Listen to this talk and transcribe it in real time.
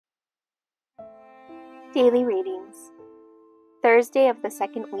Daily Readings. Thursday of the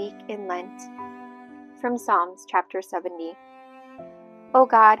second week in Lent. From Psalms chapter 70. O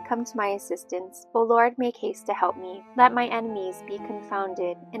God, come to my assistance. O Lord, make haste to help me. Let my enemies be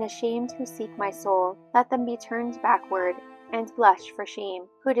confounded and ashamed who seek my soul. Let them be turned backward and blush for shame,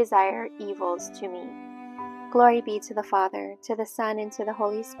 who desire evils to me. Glory be to the Father, to the Son, and to the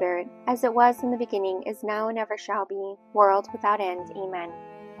Holy Spirit, as it was in the beginning, is now, and ever shall be, world without end. Amen.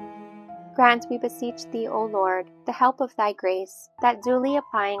 Grant, we beseech thee, O Lord, the help of thy grace, that duly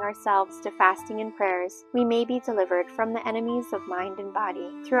applying ourselves to fasting and prayers, we may be delivered from the enemies of mind and body,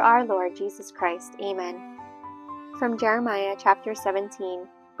 through our Lord Jesus Christ. Amen. From Jeremiah chapter 17.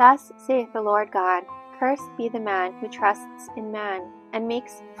 Thus saith the Lord God, Cursed be the man who trusts in man, and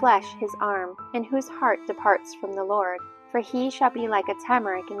makes flesh his arm, and whose heart departs from the Lord. For he shall be like a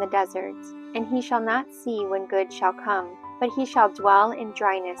tamarisk in the desert, and he shall not see when good shall come, but he shall dwell in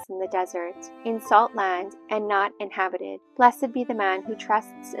dryness in the desert, in salt land, and not inhabited. Blessed be the man who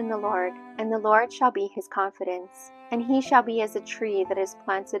trusts in the Lord, and the Lord shall be his confidence. And he shall be as a tree that is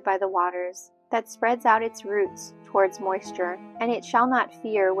planted by the waters, that spreads out its roots towards moisture, and it shall not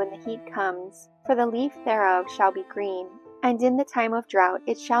fear when the heat comes, for the leaf thereof shall be green. And in the time of drought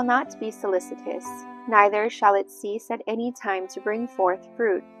it shall not be solicitous, neither shall it cease at any time to bring forth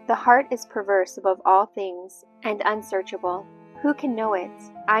fruit. The heart is perverse above all things, and unsearchable. Who can know it?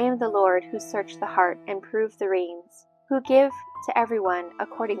 I am the Lord who search the heart and prove the reins, who give to everyone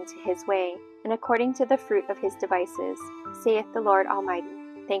according to his way, and according to the fruit of his devices, saith the Lord Almighty.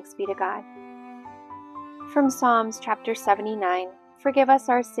 Thanks be to God. From Psalms chapter 79. Forgive us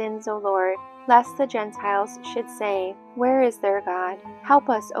our sins, O Lord, lest the Gentiles should say, Where is their God? Help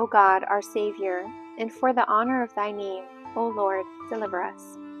us, O God, our Savior, and for the honor of thy name, O Lord, deliver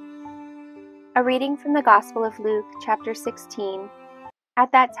us. A reading from the Gospel of Luke, chapter 16.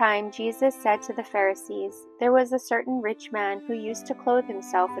 At that time Jesus said to the Pharisees, There was a certain rich man who used to clothe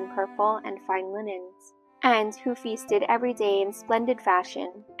himself in purple and fine linens, and who feasted every day in splendid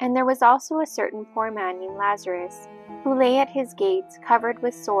fashion. And there was also a certain poor man named Lazarus, who lay at his gates, covered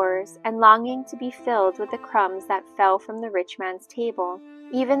with sores, and longing to be filled with the crumbs that fell from the rich man's table.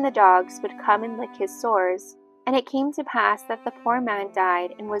 Even the dogs would come and lick his sores. And it came to pass that the poor man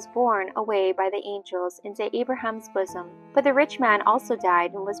died, and was borne away by the angels into Abraham's bosom. But the rich man also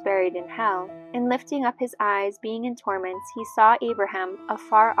died, and was buried in hell. And lifting up his eyes, being in torments, he saw Abraham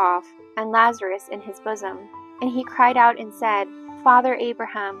afar off, and Lazarus in his bosom. And he cried out and said, Father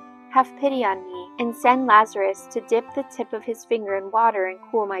Abraham, have pity on me, and send Lazarus to dip the tip of his finger in water and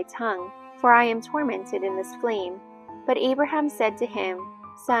cool my tongue, for I am tormented in this flame. But Abraham said to him,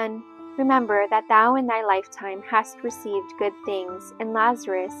 Son, remember that thou in thy lifetime hast received good things, and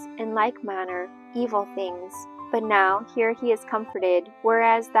Lazarus, in like manner, evil things. But now here he is comforted,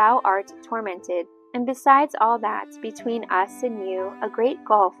 whereas thou art tormented. And besides all that, between us and you a great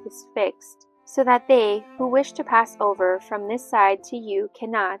gulf is fixed, so that they who wish to pass over from this side to you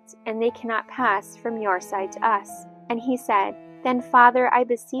cannot, and they cannot pass from your side to us. And he said, Then, Father, I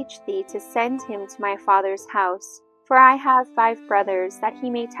beseech thee to send him to my father's house. For I have 5 brothers, that he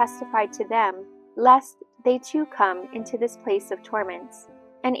may testify to them, lest they too come into this place of torments.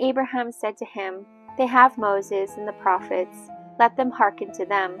 And Abraham said to him, They have Moses and the prophets, let them hearken to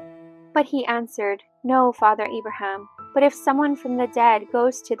them. But he answered, No, Father Abraham, but if someone from the dead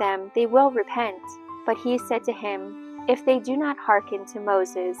goes to them, they will repent. But he said to him, If they do not hearken to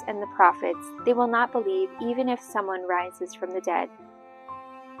Moses and the prophets, they will not believe, even if someone rises from the dead.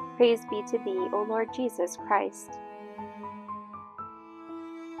 Praise be to thee, O Lord Jesus Christ.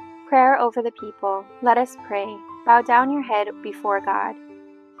 Prayer over the people. Let us pray. Bow down your head before God.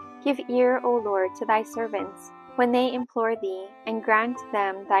 Give ear, O Lord, to thy servants, when they implore thee, and grant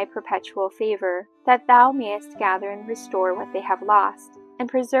them thy perpetual favor, that thou mayest gather and restore what they have lost, and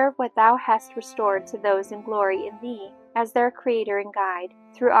preserve what thou hast restored to those in glory in thee, as their Creator and Guide,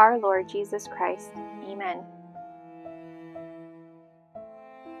 through our Lord Jesus Christ. Amen.